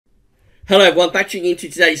Hello everyone, back tuning into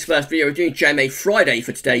today's first video. We're doing JMA Friday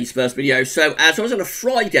for today's first video. So as always on a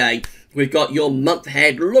Friday, we've got your month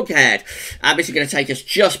ahead look ahead. This is going to take us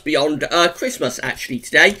just beyond Christmas actually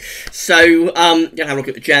today. So we're going to have a look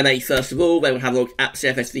at the JMA first of all, then we'll have a look at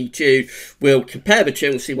CFS V2. We'll compare the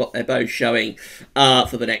two and see what they're both showing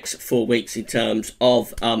for the next 4 weeks in terms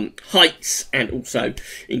of heights and also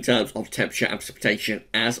in terms of temperature and precipitation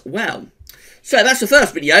as well. So that's the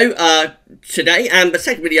first video today, and the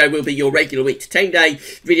second video will be your regular week to 10-day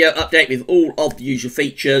video update with all of the usual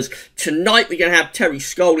features. Tonight we're going to have Terry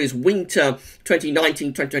Scoley's Winter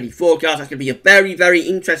 2019-2020 forecast. That's going to be a very, very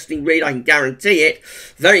interesting read, I can guarantee it.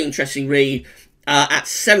 Very interesting read at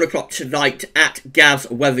 7 o'clock tonight at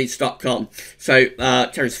gavsweathervids.com. So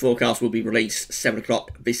Terry's forecast will be released 7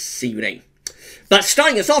 o'clock this evening. But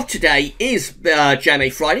starting us off today is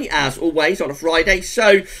JMA Friday, as always on a Friday.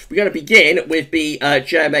 So we're going to begin with the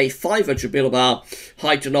JMA 500 millibar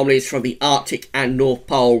height anomalies from the Arctic and North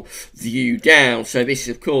Pole view down. So this,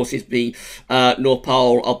 of course, is the North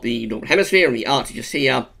Pole of the Northern Hemisphere, and the Arctic just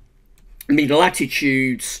here. The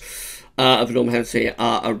latitudes of the Northern Hemisphere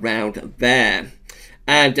are around there.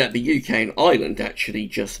 And the UK and Ireland actually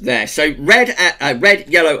just there. So red,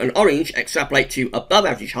 yellow and orange extrapolate to above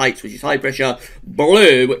average heights, which is high pressure.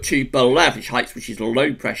 Blue to below average heights, which is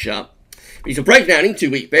low pressure. These will break down in 2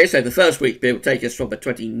 week periods. So the first week period will take us from the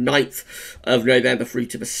 29th of November through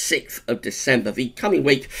to the 6th of December. The coming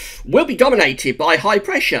week will be dominated by high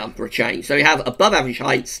pressure for a change. So we have above average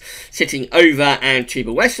heights sitting over and to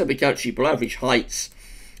the west of the country. Below average heights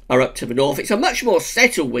are up to the north. It's a much more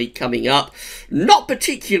settled week coming up. Not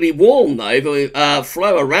particularly warm though. The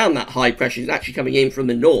flow around that high pressure is actually coming in from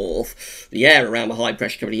the north. The air around the high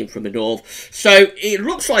pressure coming in from the north. So it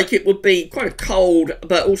looks like it would be quite a cold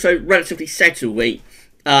but also relatively settled week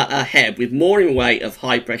ahead, with more in the way of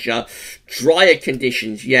high pressure. Drier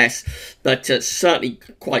conditions, yes, but certainly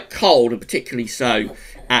quite cold, and particularly so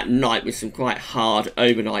at night with some quite hard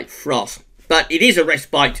overnight frost. But it is a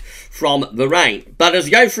respite from the rain. But as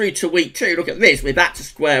we go through to week 2, look at this, we're back to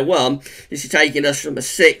square one. This is taking us from the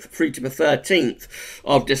 6th through to the 13th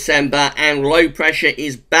of December, and low pressure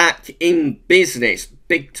is back in business,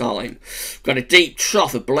 big time. We've got a deep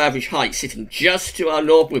trough of below average height sitting just to our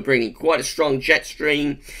north. We're bringing quite a strong jet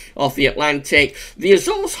stream off the Atlantic. The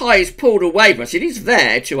Azores high is pulled away from us. It is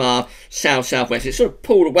there to our south-southwest. It's sort of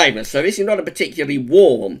pulled away from us, so this is not a particularly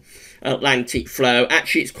warm Atlantic flow.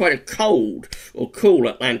 Actually, it's quite a cold or cool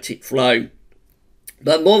Atlantic flow.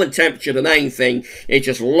 But more than temperature, the main thing is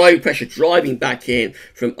just low pressure driving back in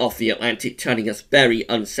from off the Atlantic, turning us very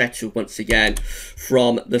unsettled once again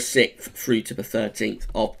from the 6th through to the 13th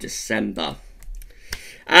of December.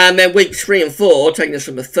 And then weeks 3 and 4, taking us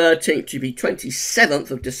from the 13th to the 27th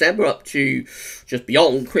of December up to just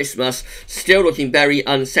beyond Christmas, still looking very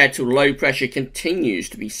unsettled. Low pressure continues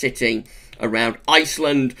to be sitting around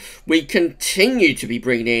Iceland. We continue to be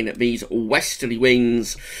bringing in these westerly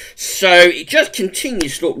winds, so it just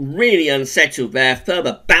continues to look really unsettled there.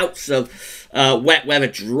 Further bouts of wet weather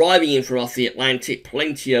driving in from off the Atlantic,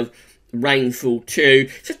 plenty of rainfall too.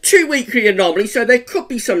 It's a 2 weekly anomaly, so there could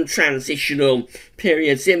be some transitional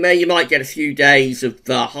periods in there. You might get a few days of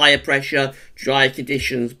higher pressure, drier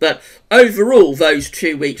conditions, but overall those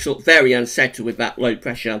 2 weeks look very unsettled with that low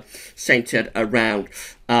pressure centred around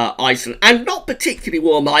Iceland, and not particularly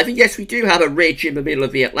warm either. Yes, we do have a ridge in the middle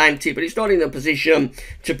of the Atlantic, but it's not in a position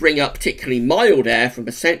to bring up particularly mild air from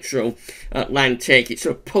the central Atlantic. It's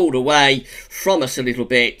sort of pulled away from us a little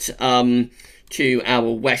bit to our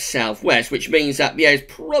west-southwest, which means that the air is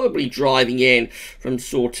probably driving in from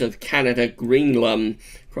sort of Canada, Greenland,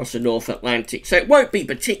 across the North Atlantic. So it won't be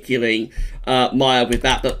particularly mild with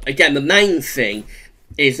that, but again, the main thing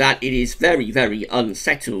is that it is very, very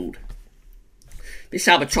unsettled. This is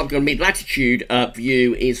how the tropical mid-latitude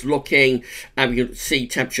view is looking, and we can see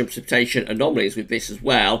temperature and precipitation anomalies with this as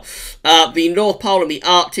well. The North Pole and the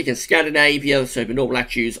Arctic and Scandinavia, so the northern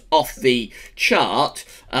latitudes off the chart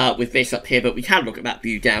with this up here, but we can look at that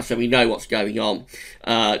view down so we know what's going on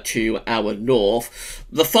to our north.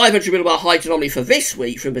 The 500 millibar height anomaly for this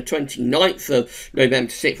week from the 29th of November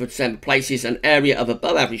to 6th of December places an area of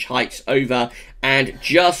above average heights over and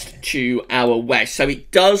just to our west, so it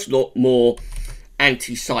does look more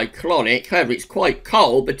anticyclonic. However, it's quite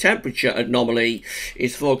cold. The temperature anomaly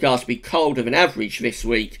is forecast to be colder than average this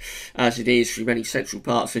week, as it is through many central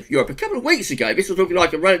parts of Europe. A couple of weeks ago, this was looking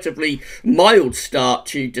like a relatively mild start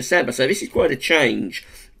to December, so this is quite a change,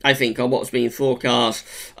 I think, on what's being forecast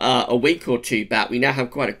a week or two back. We now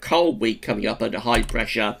have quite a cold week coming up under high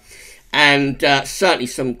pressure, and certainly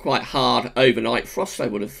some quite hard overnight frost, I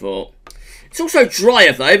would have thought. It's also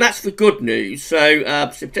drier though, that's the good news. So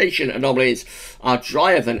precipitation anomalies are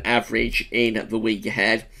drier than average in the week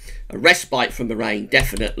ahead. A respite from the rain,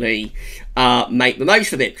 definitely make the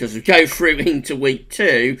most of it, because as we go through into week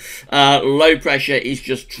 2, low pressure is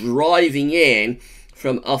just driving in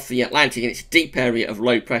from off the Atlantic, and it's a deep area of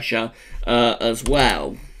low pressure as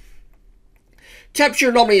well. Temperature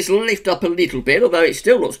anomalies lift up a little bit, although it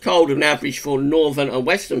still looks colder than average for northern and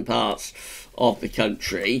western parts of the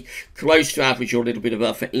country, close to average or a little bit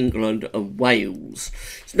above for England and Wales.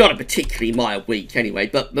 It's not a particularly mild week anyway,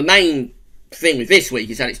 but the main thing with this week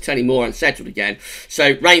is that it's turning more unsettled again.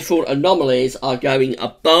 So rainfall anomalies are going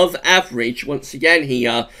above average once again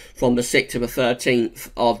here from the 6th to the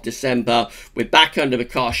 13th of December. We're back under the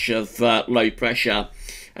cosh of low pressure,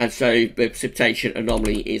 and so the precipitation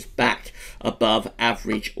anomaly is back above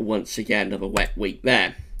average once again. Another wet week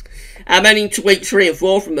there. And then into week 3 and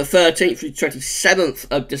 4 from the 13th through 27th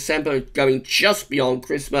of December, going just beyond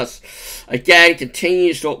Christmas. Again,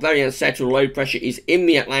 continues to look very unsettled. Low pressure is in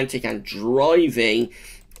the Atlantic and driving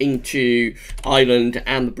into Ireland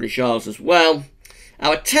and the British Isles as well.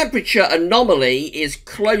 Our temperature anomaly is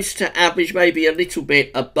close to average, maybe a little bit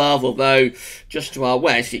above, although just to our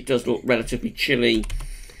west it does look relatively chilly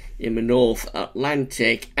in the North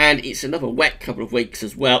Atlantic, and it's another wet couple of weeks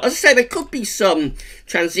as well. As I say, there could be some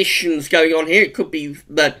transitions going on here. It could be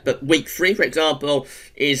that week 3, for example,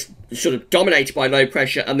 is sort of dominated by low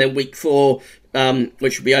pressure, and then week 4,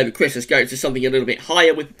 which will be over Christmas, goes to something a little bit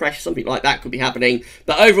higher with the pressure. Something like that could be happening.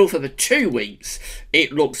 But overall, for the 2 weeks,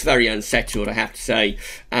 it looks very unsettled, I have to say,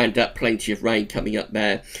 and plenty of rain coming up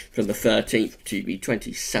there from the 13th to the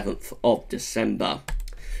 27th of December.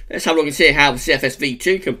 Let's have a look and see how the CFS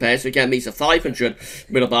V2 compares. So again, these are 500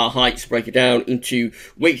 millibar heights, break it down into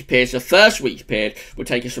week periods. The first week period will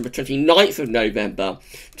take us from the 29th of November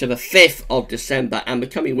to the 5th of December, and the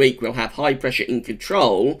coming week we'll have high pressure in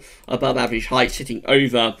control, above average height sitting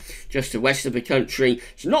over just the west of the country.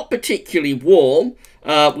 It's not particularly warm.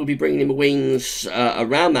 We'll be bringing in the winds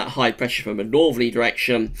around that high pressure from a northerly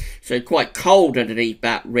direction, so quite cold underneath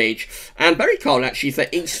that ridge, and very cold actually for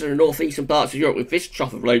eastern and northeastern parts of Europe, with this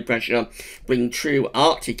trough of low pressure bringing true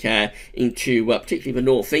Arctic air into particularly the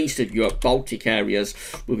northeast of Europe. Baltic areas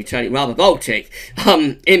will be turning rather Baltic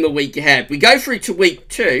in the week ahead. We go through to week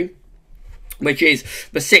 2, which is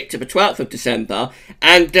the 6th to the 12th of December,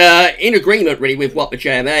 and in agreement really with what the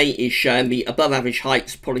JMA is showing, the above average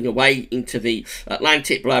heights pulling away into the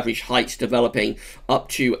Atlantic, below average heights developing up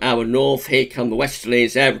to our north. Here come the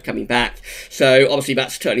westerlies, they're coming back, so obviously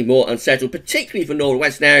that's turning more unsettled, particularly for north and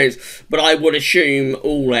western areas, but I would assume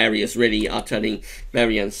all areas really are turning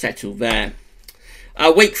very unsettled there.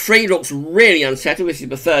 Week 3 looks really unsettled. This is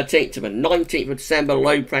the 13th to the 19th of December.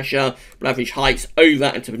 Low pressure, below average heights over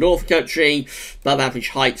and to the north of the country. Above average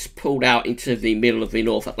heights pulled out into the middle of the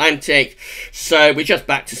North Atlantic. So we're just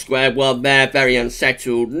back to square one there. Very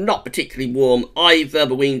unsettled. Not particularly warm either.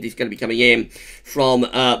 The wind is going to be coming in from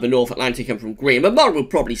the North Atlantic and from Greenland. The model will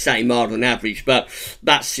probably say milder than average, but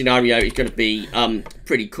that scenario is going to be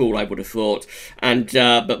pretty cool, I would have thought. And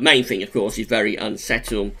but main thing, of course, is very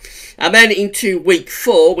unsettled. And then into week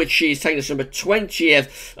 4, which is taking us from the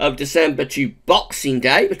 20th of December to Boxing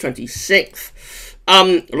Day, the 26th.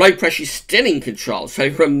 Low pressure is still in control, so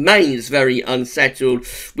it remains very unsettled.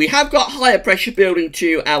 We have got higher pressure building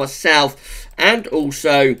to our south and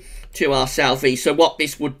also to our southeast. So what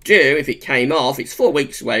this would do if it came off, it's 4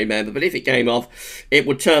 weeks away, remember, but if it came off, it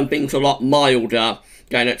would turn things a lot milder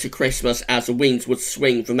going up to Christmas, as the winds would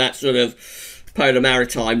swing from that sort of polar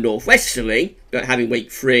maritime northwesterly, but having week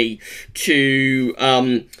 3 to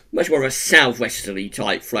much more of a southwesterly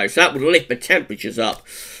type flow. So that would lift the temperatures up.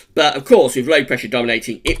 But of course, with low pressure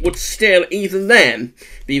dominating, it would still, even then,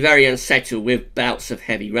 be very unsettled with bouts of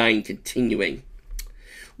heavy rain continuing.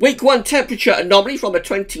 Week 1 temperature anomaly from the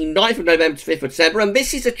 29th of November to 5th of December, and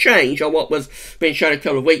this is a change on what was being shown a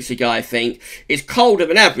couple of weeks ago, I think. It's colder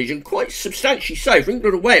than average, and quite substantially so. For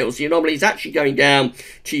England and Wales, the anomaly is actually going down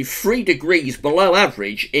to 3 degrees below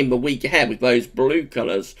average in the week ahead, with those blue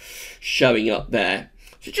colours showing up there.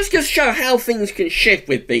 So just to show how things can shift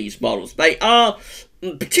with these models. They are,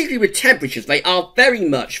 particularly with temperatures, they are very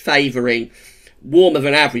much favouring warmer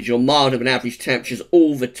than average or milder than average temperatures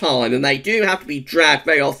all the time, and they do have to be dragged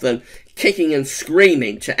very often kicking and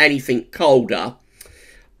screaming to anything colder,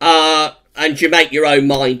 and you make your own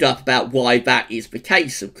mind up about why that is the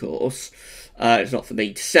case, of course. It's not for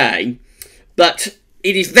me to say, but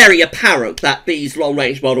it is very apparent that these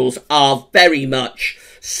long-range models are very much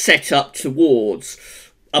set up towards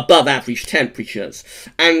above average temperatures.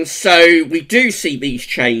 And so we do see these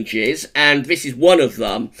changes, and this is one of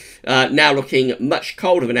them, now looking much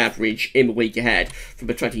colder than average in the week ahead, from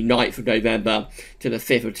the 29th of November to the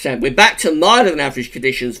 5th of December. We're back to milder than average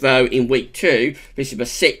conditions, though, in week 2. This is the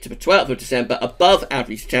 6th to the 12th of December, above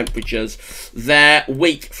average temperatures there.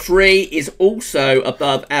 Week 3 is also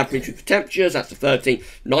above average temperatures. That's the 13th,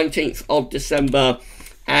 19th of December.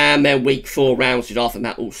 And then week 4 rounds it off, and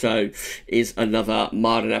that also is another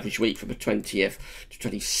milder than average week from the 20th to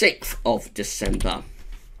 26th of December.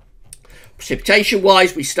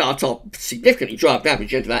 Precipitation-wise, we start off significantly dry above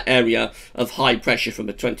average into that area of high pressure from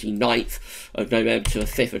the 29th of November to the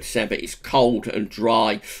 5th of December. It's cold and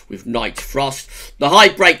dry with night frost. The high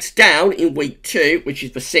breaks down in week 2, which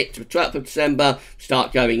is the 6th to the 12th of December.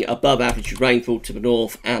 Start going above average rainfall to the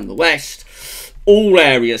north and the west. All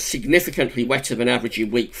areas significantly wetter than average in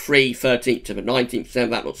week 3, 13th to the 19th of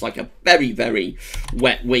December. That looks like a very, very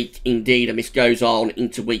wet week indeed. And this goes on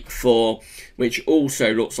into week 4, which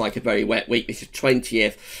also looks like a very wet week. This is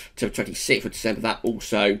 20th to the 26th of December. That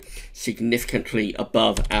also significantly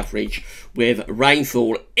above average with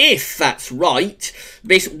rainfall. If that's right,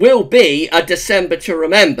 this will be a December to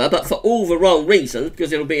remember, but for all the wrong reasons,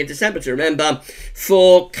 because it'll be a December to remember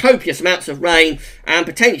for copious amounts of rain and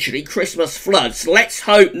potentially Christmas floods. Let's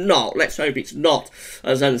hope not. Let's hope it's not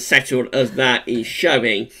as unsettled as that is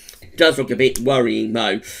showing. Does look a bit worrying,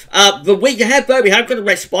 though. The week ahead, though, we have got a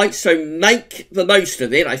respite, so make the most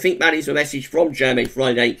of it. I think that is the message from JMA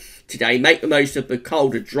Friday today. Make the most of the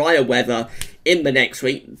colder, drier weather in the next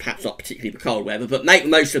week. Perhaps not particularly the cold weather, but make the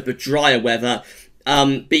most of the drier weather,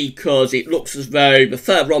 because it looks as though the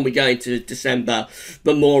further on we go into December,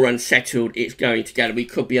 the more unsettled it's going to get. And we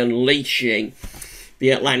could be unleashing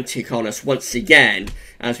the Atlantic on us once again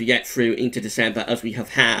as we get through into December, as we have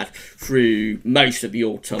had through most of the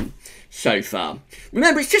autumn so far.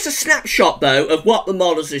 Remember, it's just a snapshot, though, of what the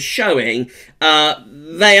models are showing.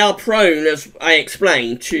 They are prone, as I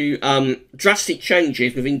explained, to drastic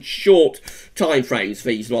changes within short time frames,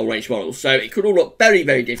 these long-range models. So it could all look very,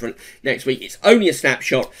 very different next week. It's only a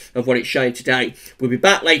snapshot of what it's showing today. We'll be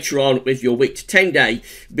back later on with your week to 10-day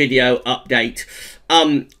video update.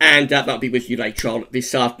 And that'll be with you later on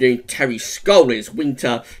this afternoon. Terry Scully's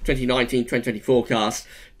Winter 2019-2020 forecast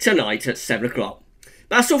tonight at 7 o'clock.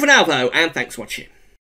 That's all for now, though, and thanks for watching.